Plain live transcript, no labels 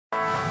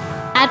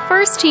At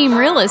First Team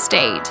Real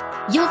Estate,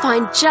 you'll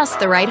find just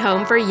the right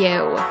home for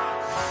you.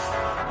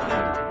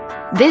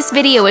 This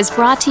video is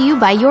brought to you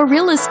by your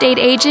real estate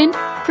agent,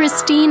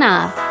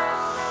 Christina.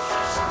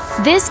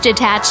 This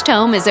detached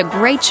home is a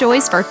great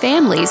choice for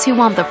families who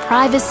want the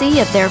privacy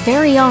of their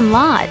very own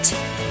lot,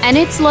 and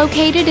it's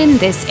located in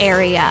this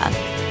area.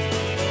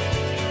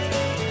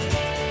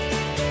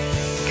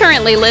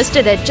 Currently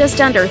listed at just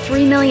under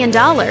 $3 million,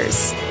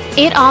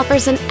 it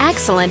offers an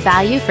excellent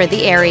value for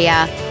the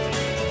area.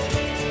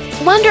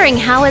 Wondering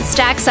how it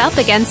stacks up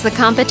against the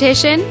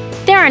competition?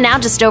 There are now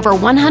just over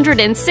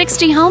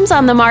 160 homes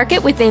on the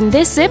market within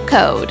this zip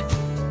code.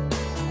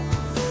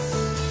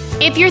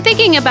 If you're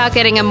thinking about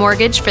getting a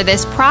mortgage for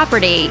this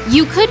property,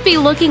 you could be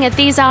looking at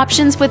these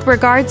options with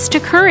regards to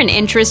current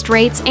interest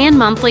rates and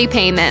monthly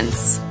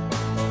payments.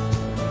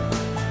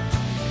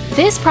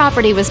 This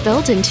property was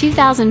built in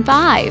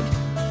 2005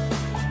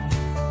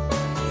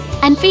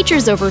 and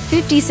features over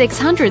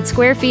 5,600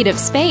 square feet of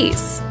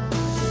space,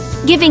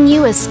 giving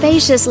you a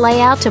spacious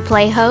layout to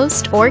play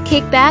host or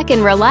kick back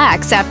and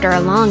relax after a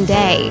long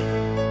day.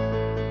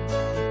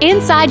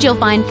 Inside, you'll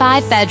find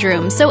 5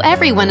 bedrooms, so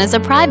everyone has a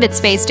private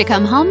space to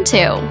come home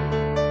to,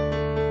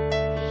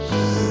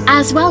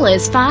 as well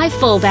as 5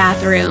 full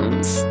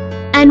bathrooms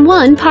and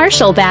 1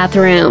 partial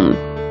bathroom.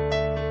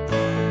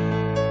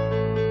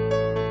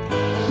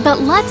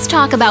 But let's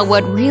talk about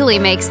what really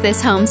makes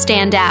this home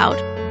stand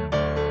out.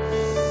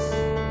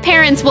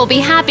 Parents will be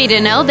happy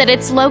to know that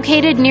it's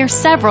located near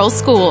several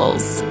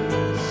schools.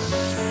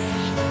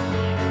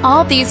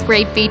 All these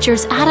great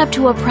features add up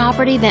to a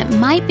property that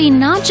might be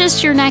not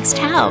just your next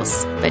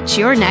house, but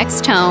your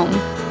next home.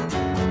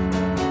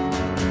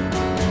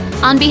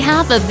 On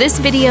behalf of this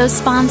video's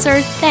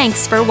sponsor,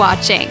 thanks for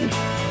watching.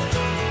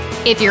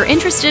 If you're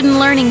interested in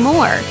learning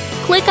more,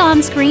 click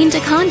on screen to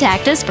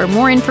contact us for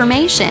more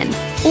information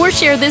or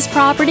share this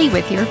property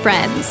with your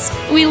friends.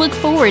 We look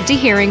forward to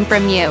hearing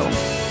from you.